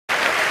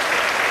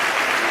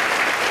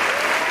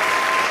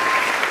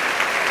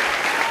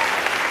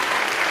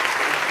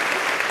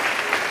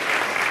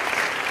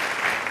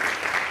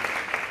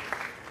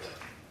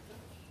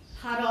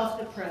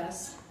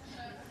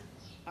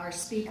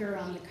speaker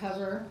on the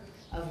cover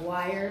of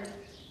Wired,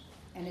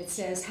 and it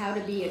says, "How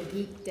to be a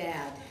geek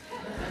dad."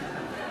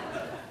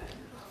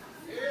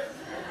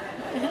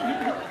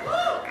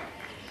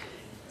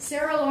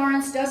 Sarah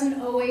Lawrence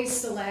doesn't always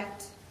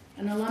select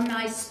an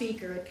alumni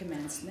speaker at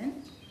commencement.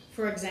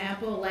 For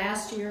example,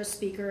 last year's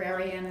speaker,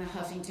 Arianna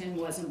Huffington,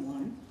 wasn't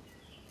one,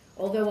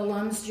 although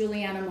alums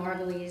Juliana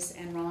Margulies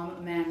and Rahm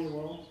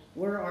Emanuel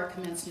were our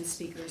commencement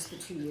speakers the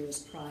 2 years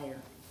prior.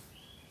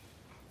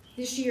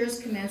 This year's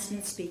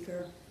commencement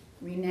speaker,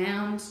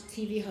 renowned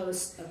TV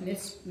host of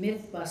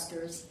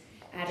Mythbusters,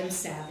 Adam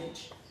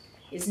Savage,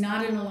 is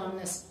not an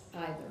alumnus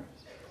either,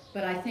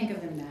 but I think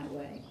of him that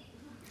way.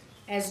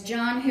 As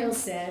John Hill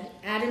said,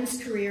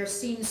 Adam's career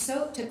seems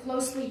to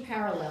closely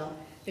parallel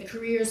the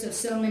careers of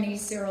so many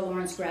Sarah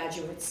Lawrence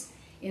graduates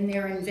in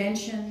their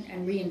invention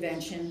and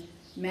reinvention,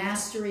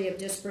 mastery of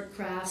disparate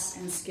crafts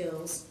and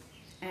skills,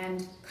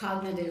 and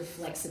cognitive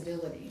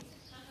flexibility.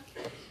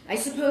 I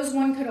suppose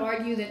one could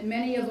argue that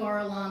many of our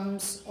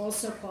alums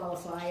also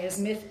qualify as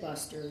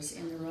Mythbusters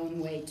in their own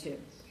way, too.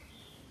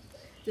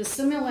 The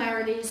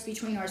similarities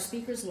between our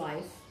speaker's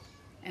life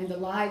and the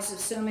lives of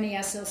so many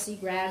SLC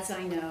grads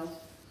I know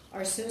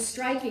are so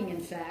striking,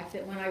 in fact,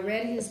 that when I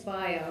read his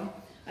bio,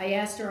 I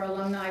asked our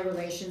Alumni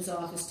Relations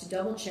Office to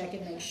double-check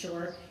and make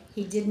sure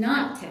he did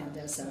not attend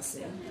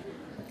SLC.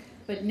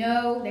 But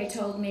no, they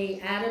told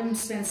me, Adam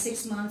spent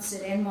 6 months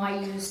at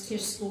NYU's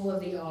Tisch School of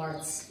the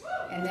Arts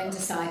and then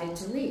decided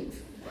to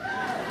leave.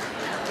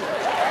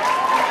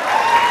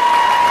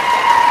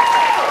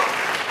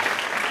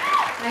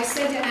 I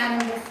said to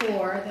Adam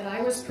before that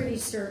I was pretty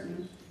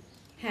certain,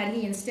 had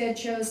he instead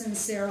chosen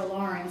Sarah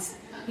Lawrence,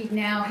 he'd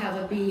now have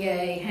a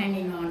BA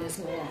hanging on his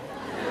wall.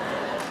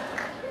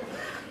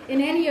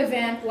 In any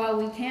event, while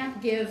we can't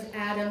give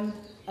Adam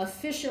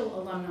official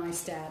alumni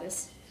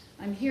status,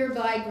 I'm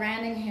hereby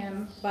granting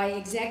him, by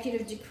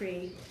executive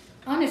decree,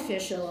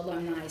 unofficial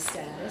alumni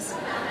status.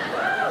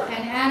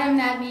 And Adam,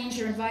 that means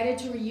you're invited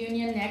to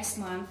reunion next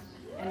month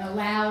and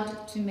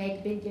allowed to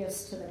make big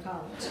gifts to the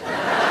college.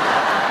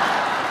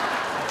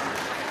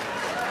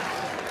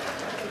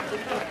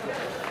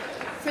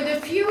 For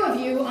the few of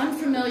you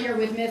unfamiliar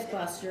with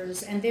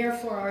Mythbusters, and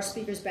therefore our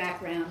speaker's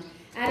background,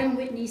 Adam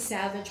Whitney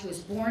Savage was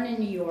born in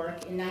New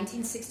York in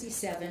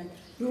 1967,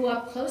 grew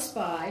up close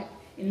by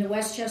in the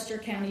Westchester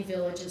County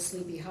village of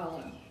Sleepy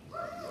Hollow.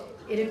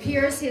 It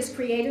appears his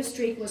creative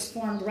streak was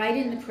formed right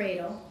in the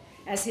cradle,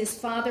 as his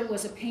father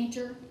was a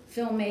painter,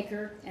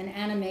 filmmaker, and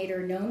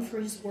animator known for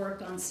his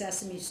work on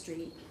Sesame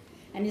Street,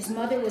 and his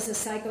mother was a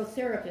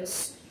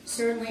psychotherapist,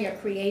 certainly a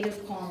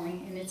creative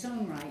calling in its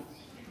own right.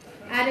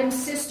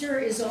 Adam's sister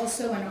is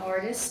also an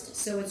artist,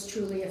 so it's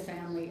truly a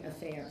family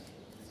affair.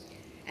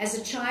 As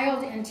a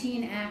child and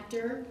teen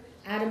actor,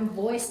 Adam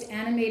voiced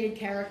animated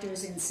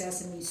characters in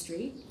Sesame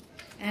Street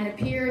and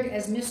appeared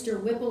as Mr.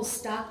 Whipple's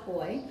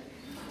stockboy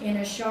in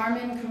a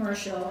Charmin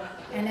commercial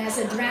and as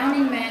a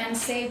drowning man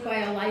saved by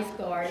a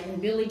lifeguard in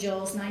Billy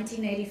Joel's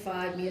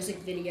 1985 music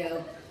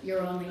video,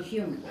 You're Only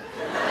Human.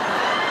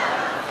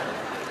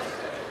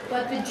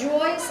 But the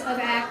joys of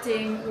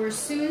acting were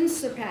soon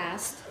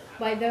surpassed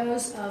by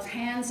those of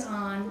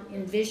hands-on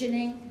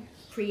envisioning,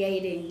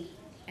 creating,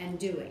 and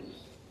doing,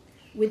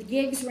 with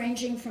gigs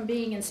ranging from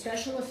being in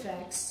special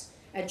effects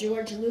at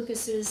George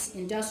Lucas's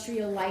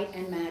Industrial Light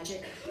and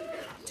Magic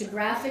to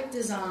graphic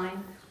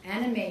design,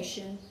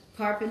 animation,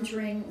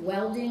 carpentering,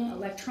 welding,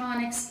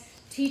 electronics,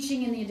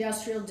 teaching in the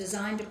Industrial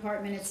Design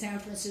Department at San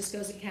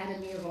Francisco's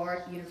Academy of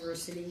Art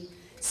University,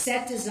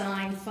 set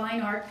design,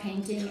 fine art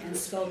painting and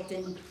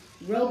sculpting,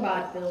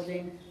 robot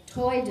building,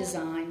 toy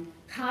design,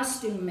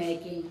 costume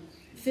making,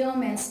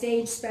 film and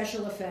stage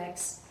special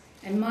effects,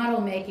 and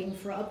model making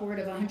for upward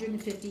of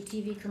 150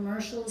 TV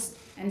commercials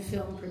and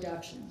film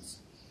productions.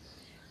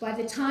 By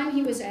the time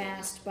he was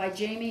asked by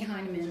Jamie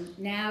Heineman,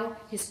 now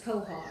his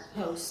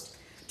co-host,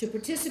 to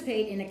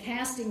participate in a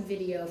casting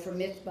video for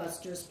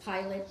Mythbusters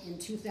pilot in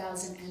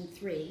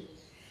 2003,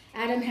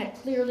 Adam had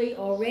clearly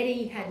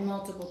already had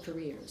multiple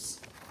careers,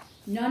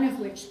 none of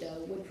which,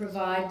 though, would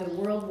provide the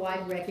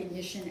worldwide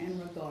recognition and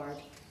regard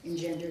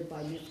engendered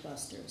by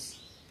Mythbusters.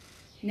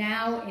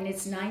 Now, in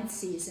its 9th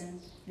season,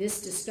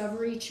 this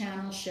Discovery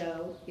Channel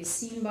show is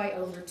seen by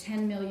over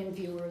 10 million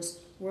viewers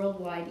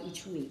worldwide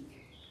each week.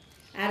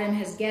 Adam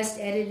has guest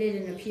edited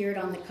and appeared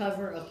on the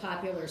cover of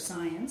Popular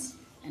Science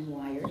and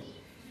Wired,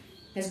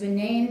 has been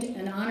named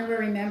an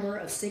honorary member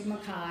of Sigma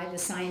Chi, the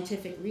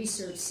Scientific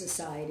Research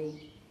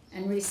Society,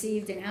 and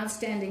received an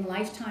Outstanding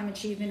Lifetime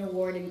Achievement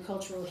Award in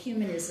Cultural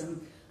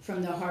Humanism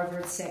from the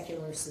Harvard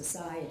Secular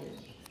Society.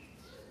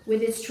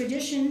 With its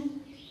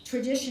tradition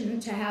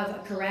to have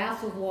a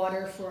carafe of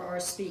water for our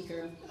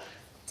speaker,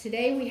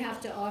 today we have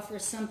to offer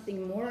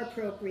something more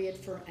appropriate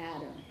for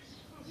Adam.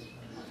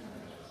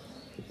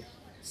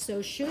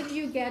 So should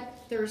you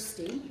get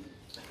thirsty,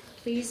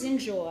 please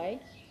enjoy,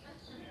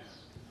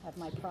 I have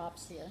my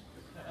props here,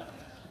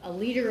 a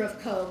liter of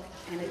Coke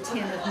and a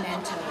tin of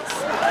Mentos.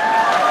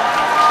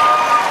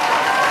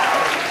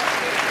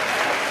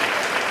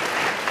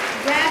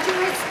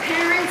 Graduates,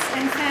 parents,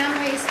 and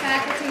families,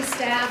 faculty,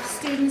 staff,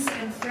 students,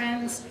 and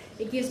friends,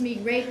 it gives me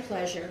great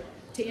pleasure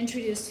to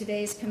introduce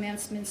today's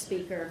commencement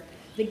speaker,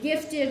 the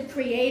gifted,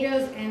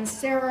 creative, and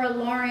Sarah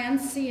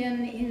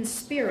Lawrenceian in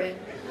spirit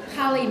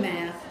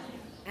polymath,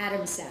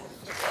 Adam Savage.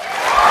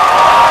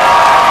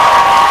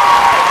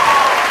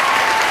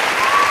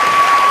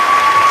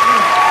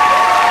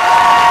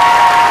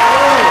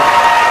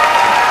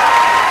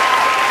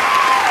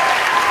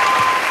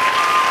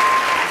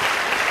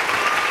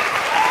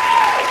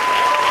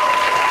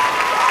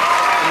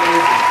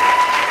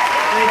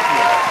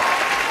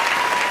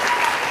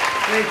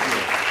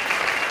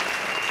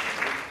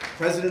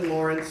 President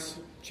Lawrence,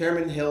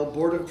 Chairman Hill,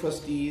 Board of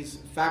Trustees,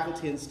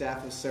 faculty and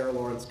staff of Sarah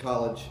Lawrence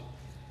College,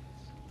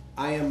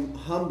 I am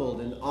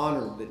humbled and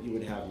honored that you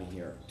would have me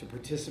here to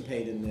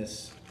participate in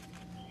this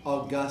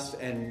august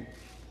and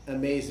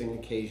amazing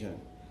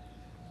occasion.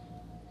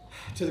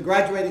 To the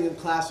graduating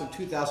class of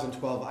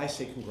 2012, I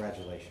say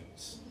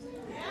congratulations.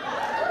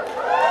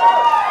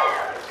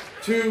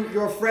 To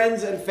your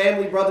friends and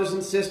family, brothers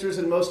and sisters,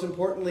 and most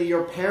importantly,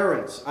 your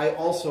parents, I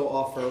also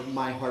offer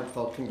my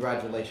heartfelt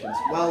congratulations.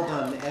 Well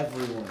done,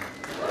 everyone.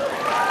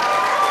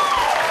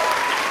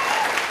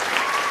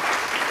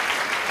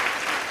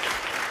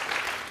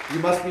 You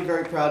must be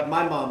very proud.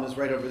 My mom is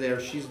right over there.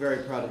 She's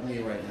very proud of me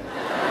right now.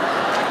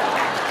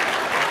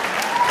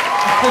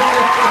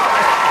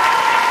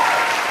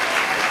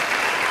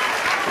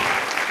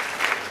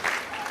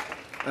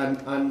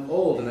 I'm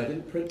old and I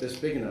didn't print this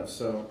big enough,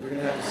 so you're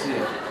going to have to see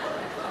it.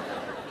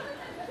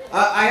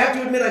 I have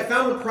to admit, I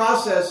found the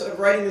process of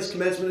writing this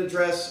commencement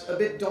address a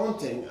bit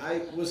daunting.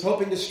 I was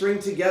hoping to string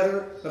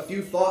together a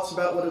few thoughts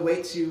about what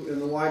awaits you in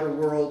the wider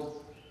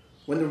world,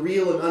 when the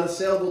real and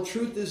unassailable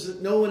truth is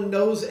that no one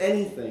knows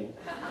anything.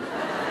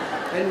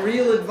 And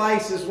real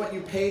advice is what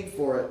you paid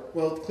for it.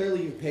 Well,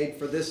 clearly you paid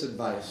for this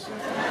advice.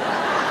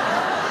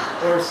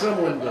 Or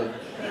someone did.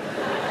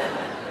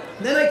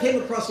 Then I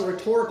came across a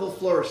rhetorical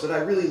flourish that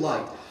I really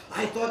liked.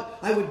 I thought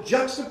I would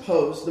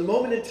juxtapose the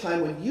moment in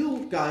time when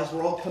you guys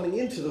were all coming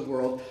into the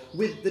world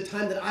with the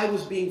time that I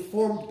was being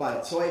formed by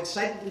it. So I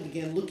excitedly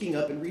began looking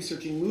up and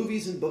researching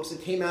movies and books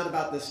that came out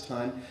about this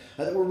time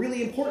that were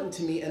really important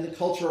to me and the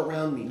culture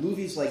around me.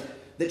 Movies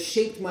that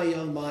shaped my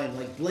young mind,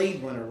 like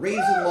Blade Runner,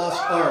 Raiders of the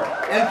Lost Ark,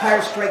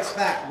 Empire Strikes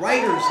Back,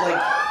 writers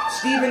like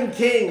Stephen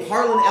King,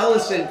 Harlan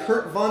Ellison,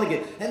 Kurt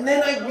Vonnegut. And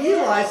then I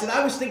realized that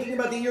I was thinking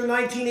about the year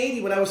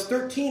 1980 when I was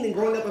 13 and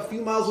growing up a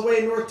few miles away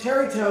in North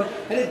Tarrytown,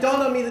 and it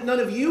dawned on me that none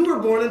of you were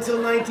born until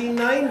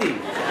 1990.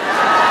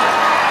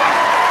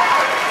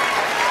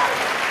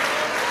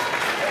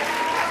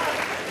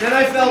 Then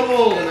I felt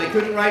old and I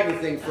couldn't write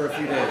anything for a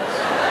few days.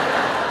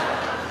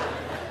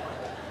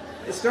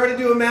 I started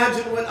to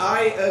imagine what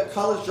I, a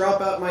college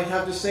dropout, might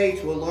have to say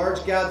to a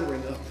large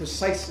gathering of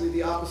precisely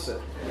the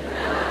opposite.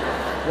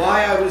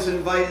 Why I was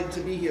invited to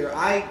be here.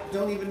 I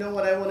don't even know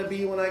what I want to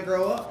be when I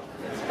grow up.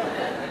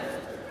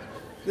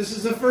 This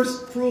is the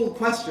first cruel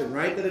question,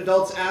 right, that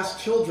adults ask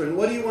children.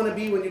 What do you want to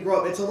be when you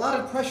grow up? It's a lot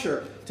of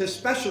pressure to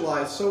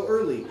specialize so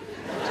early.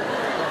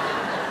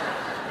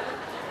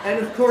 And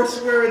of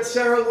course, we're at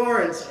Sarah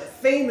Lawrence,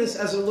 famous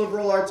as a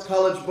liberal arts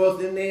college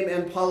both in name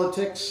and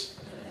politics.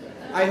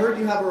 I heard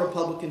you have a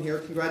Republican here.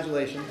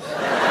 Congratulations.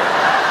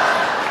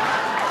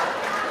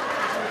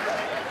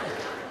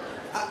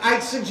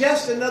 I'd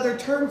suggest another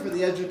term for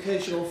the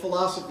educational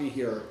philosophy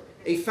here,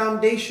 a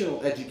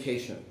foundational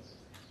education.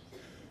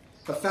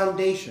 A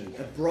foundation,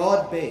 a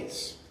broad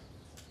base,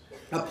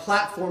 a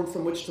platform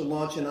from which to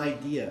launch an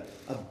idea,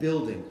 a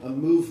building, a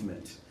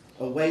movement,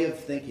 a way of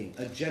thinking,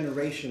 a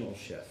generational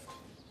shift.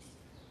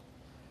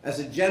 As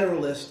a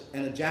generalist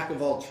and a jack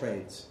of all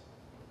trades,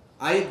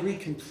 I agree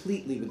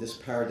completely with this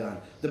paradigm.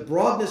 The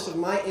broadness of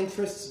my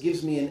interests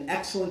gives me an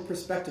excellent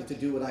perspective to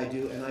do what I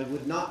do, and I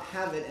would not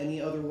have it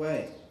any other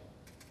way.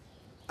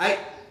 I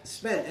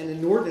spent an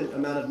inordinate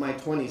amount of my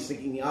 20s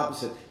thinking the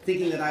opposite,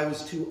 thinking that I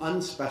was too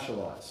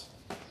unspecialized,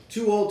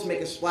 too old to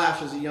make a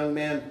splash as a young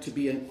man to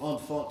be an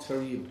enfant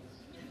terrible.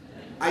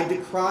 I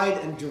decried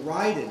and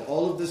derided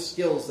all of the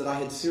skills that I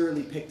had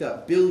serially picked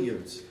up,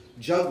 billiards,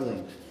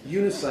 juggling,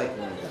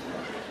 unicycling.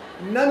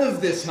 None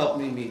of this helped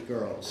me meet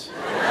girls.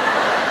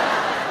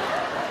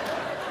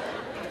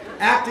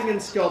 Acting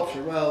and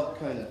sculpture, well,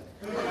 kind of.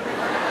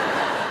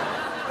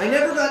 I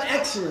never got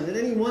excellent at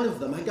any one of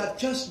them. I got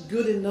just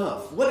good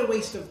enough. What a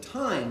waste of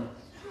time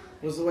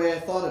was the way I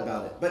thought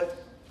about it. But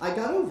I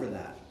got over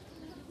that.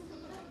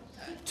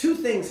 Two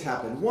things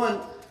happened. One,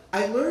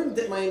 I learned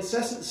that my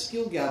incessant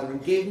skill gathering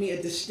gave me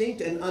a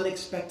distinct and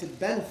unexpected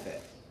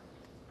benefit.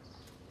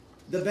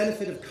 The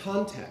benefit of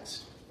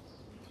context.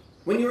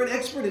 When you're an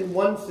expert in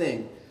one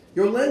thing,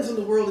 your lens on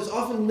the world is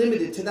often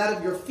limited to that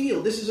of your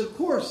field. This is, of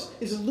course,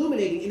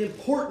 illuminating in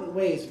important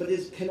ways, but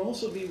it can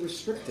also be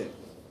restrictive.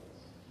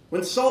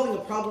 When solving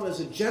a problem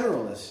as a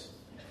generalist,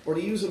 or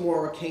to use a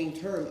more arcane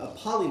term, a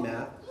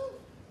polymath,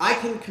 I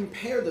can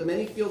compare the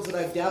many fields that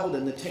I've dabbled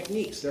in, the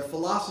techniques, their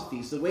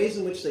philosophies, the ways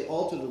in which they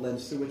alter the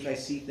lens through which I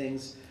see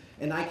things,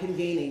 and I can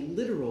gain a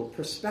literal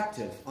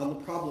perspective on the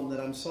problem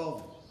that I'm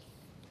solving.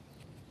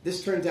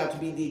 This turns out to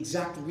be the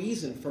exact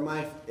reason for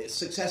my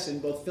success in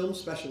both film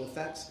special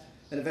effects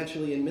and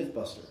eventually in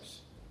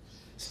Mythbusters.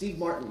 Steve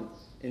Martin,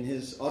 in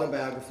his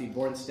autobiography,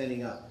 Born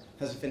Standing Up,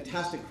 has a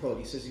fantastic quote.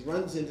 He says he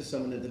runs into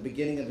someone at the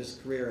beginning of his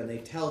career and they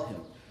tell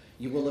him,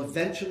 "You will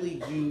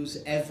eventually use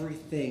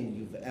everything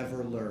you've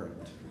ever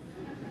learned."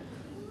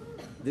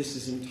 This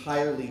is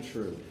entirely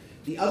true.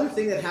 The other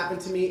thing that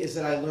happened to me is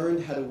that I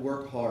learned how to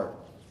work hard.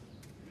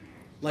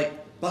 Like,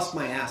 bust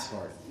my ass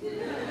hard.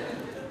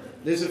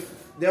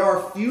 There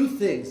are few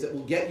things that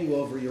will get you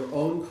over your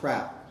own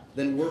crap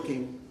than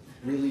working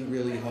really,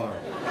 really hard.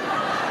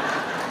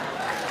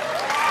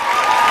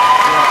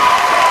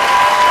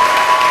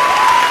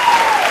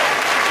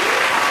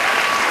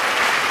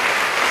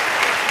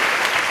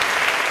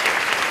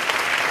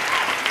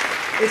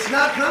 It's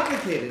not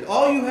complicated.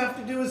 All you have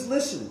to do is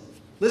listen.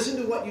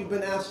 Listen to what you've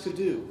been asked to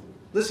do.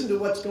 Listen to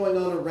what's going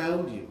on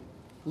around you.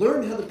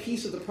 Learn how the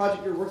piece of the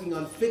project you're working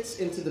on fits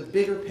into the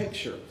bigger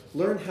picture.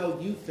 Learn how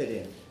you fit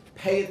in.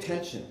 Pay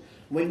attention.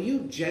 When you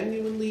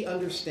genuinely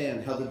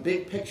understand how the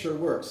big picture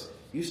works,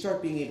 you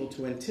start being able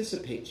to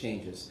anticipate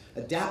changes,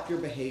 adapt your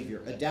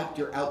behavior, adapt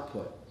your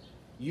output.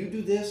 You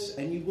do this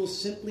and you will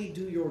simply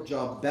do your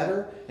job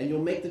better and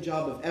you'll make the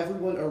job of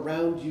everyone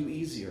around you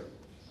easier.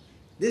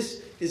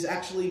 This is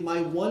actually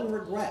my one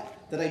regret,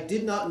 that I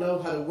did not know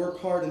how to work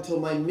hard until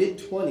my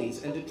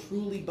mid-20s and to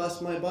truly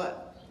bust my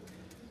butt.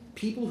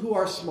 People who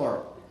are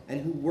smart and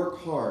who work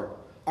hard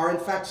are in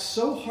fact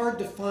so hard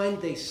to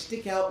find they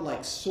stick out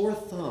like sore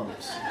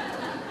thumbs.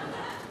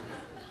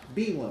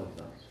 Be one of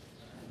them.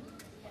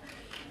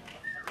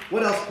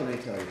 What else can I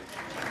tell you?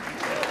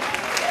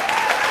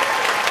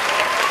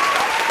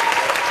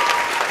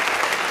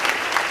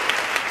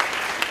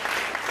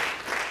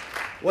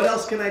 What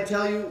else can I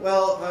tell you?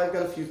 Well, I've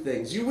got a few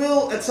things. You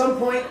will, at some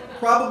point,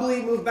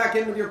 probably move back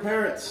in with your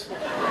parents.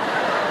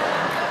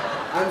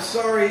 I'm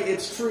sorry,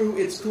 it's true,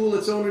 it's cool,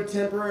 it's only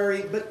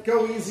temporary, but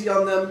go easy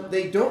on them.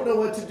 They don't know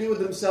what to do with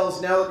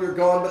themselves now that you're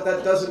gone, but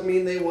that doesn't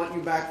mean they want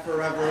you back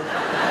forever.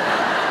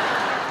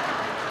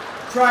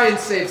 Try and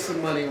save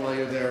some money while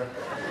you're there.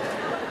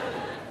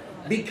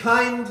 Be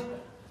kind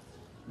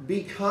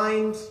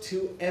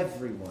to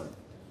everyone.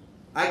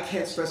 I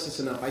can't stress this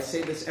enough. I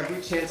say this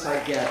every chance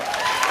I get.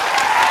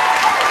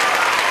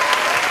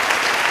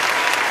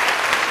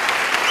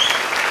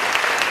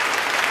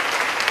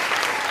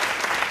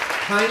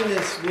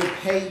 Kindness will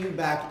pay you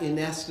back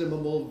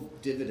inestimable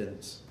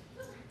dividends.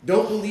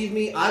 Don't believe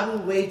me? I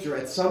will wager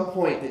at some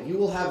point that you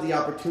will have the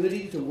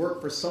opportunity to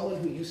work for someone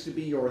who used to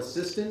be your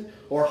assistant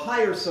or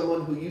hire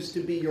someone who used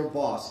to be your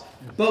boss.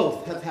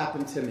 Both have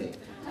happened to me.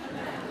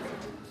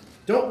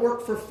 Don't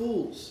work for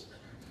fools.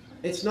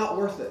 It's not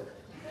worth it.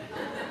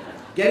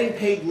 Getting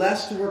paid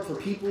less to work for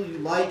people you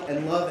like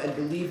and love and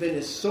believe in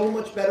is so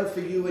much better for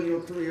you and your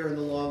career in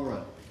the long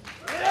run.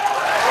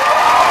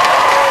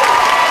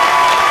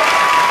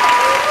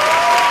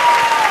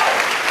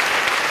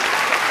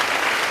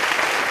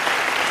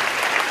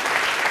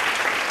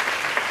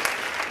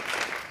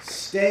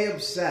 Stay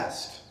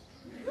obsessed.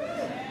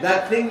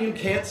 That thing you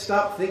can't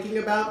stop thinking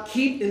about,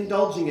 keep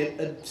indulging it.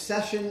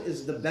 Obsession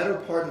is the better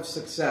part of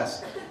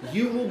success.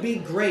 You will be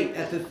great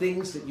at the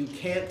things that you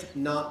can't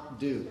not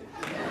do.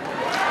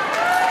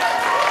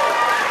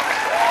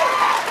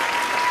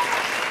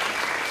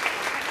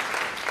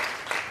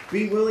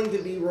 Be willing to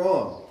be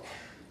wrong.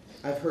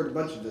 I've heard a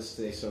bunch of this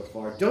today so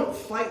far. Don't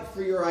fight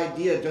for your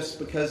idea just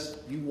because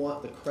you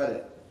want the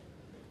credit.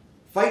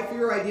 Fight for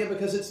your idea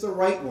because it's the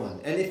right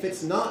one. And if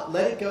it's not,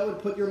 let it go and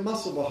put your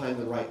muscle behind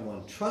the right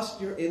one. Trust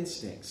your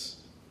instincts.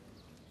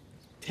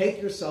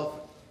 Take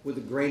yourself with a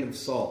grain of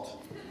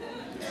salt.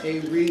 A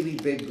really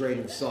big grain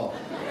of salt.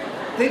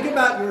 Think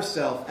about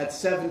yourself at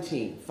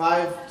 17,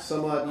 5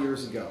 some odd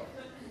years ago.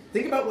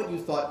 Think about what you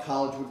thought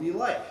college would be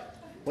like.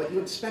 What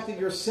you expected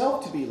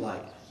yourself to be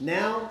like.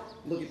 Now,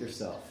 look at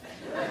yourself.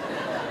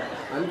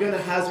 I'm going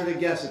to hazard a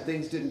guess that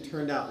things didn't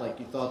turn out like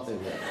you thought they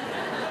would.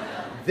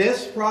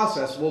 This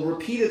process will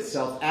repeat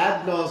itself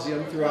ad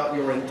nauseum throughout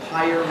your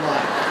entire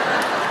life.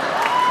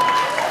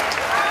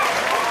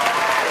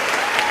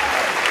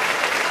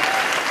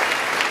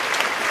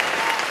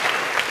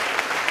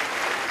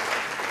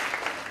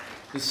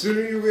 The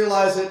sooner you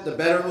realize it, the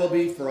better it will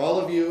be for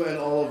all of you and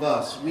all of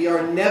us. We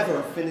are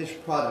never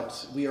finished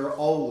products. We are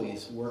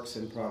always works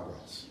in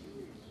progress.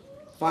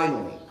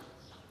 Finally,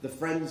 the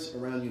friends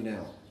around you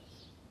now.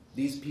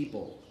 These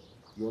people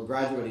you're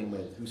graduating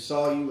with, who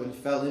saw you and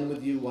fell in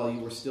with you while you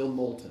were still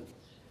molten,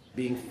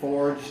 being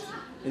forged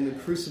in the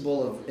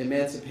crucible of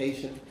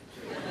emancipation.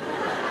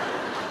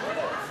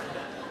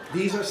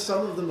 These are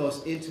some of the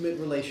most intimate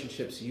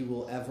relationships you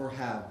will ever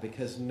have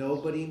because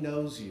nobody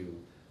knows you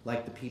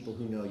like the people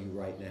who know you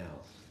right now.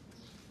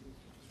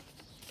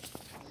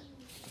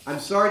 I'm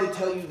sorry to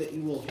tell you that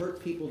you will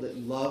hurt people that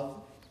you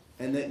love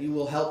and that you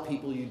will help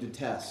people you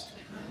detest.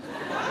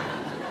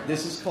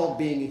 This is called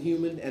being a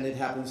human, and it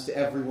happens to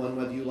everyone,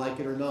 whether you like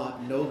it or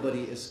not.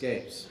 Nobody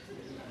escapes.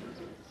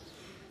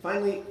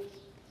 Finally.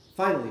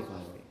 I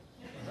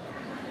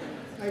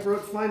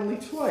wrote finally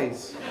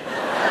twice.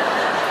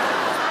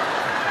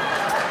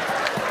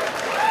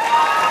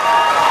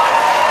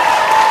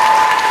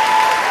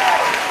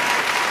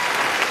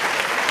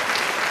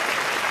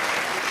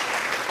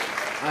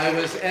 I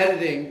was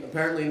editing,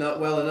 apparently not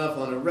well enough,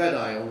 on a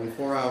red-eye only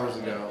 4 hours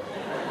ago.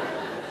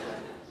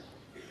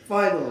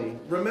 Finally,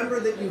 remember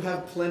that you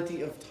have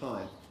plenty of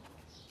time.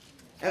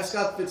 F.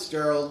 Scott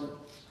Fitzgerald,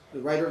 the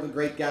writer of The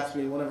Great Gatsby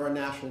and one of our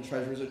national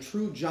treasures, a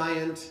true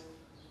giant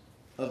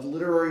of the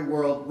literary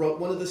world, wrote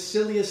one of the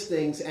silliest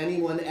things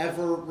anyone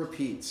ever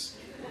repeats.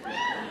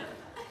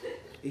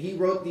 He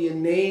wrote the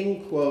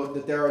inane quote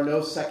that there are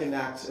no second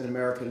acts in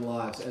American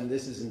lives, and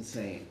this is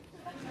insane.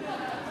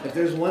 If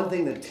there's one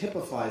thing that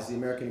typifies the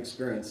American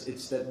experience,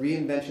 it's that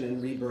reinvention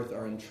and rebirth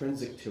are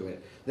intrinsic to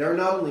it. There are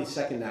not only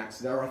second acts,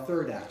 there are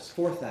third acts,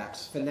 fourth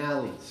acts,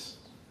 finales,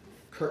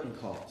 curtain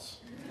calls.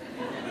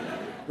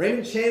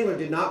 Raymond Chandler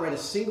did not write a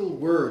single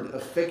word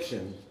of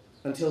fiction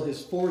until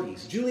his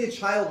 40s. Julia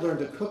Child learned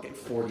to cook at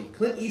 40.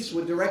 Clint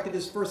Eastwood directed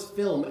his first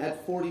film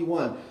at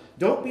 41.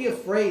 Don't be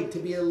afraid to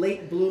be a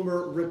late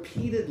bloomer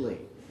repeatedly.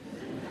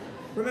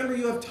 Remember,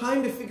 you have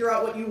time to figure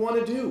out what you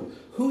want to do,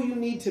 who you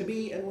need to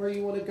be, and where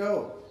you want to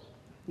go.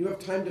 You have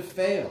time to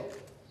fail.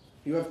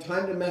 You have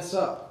time to mess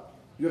up.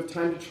 You have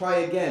time to try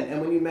again.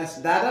 And when you mess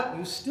that up,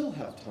 you still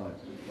have time.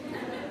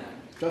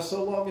 Just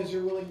so long as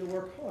you're willing to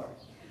work hard.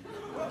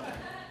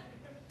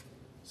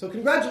 So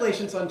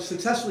congratulations on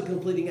successfully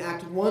completing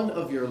Act 1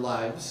 of your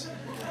lives.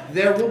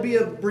 There will be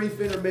a brief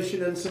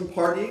intermission and some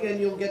partying,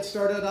 and you'll get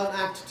started on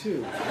Act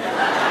 2.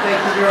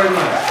 Thank you very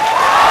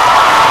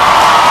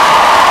much.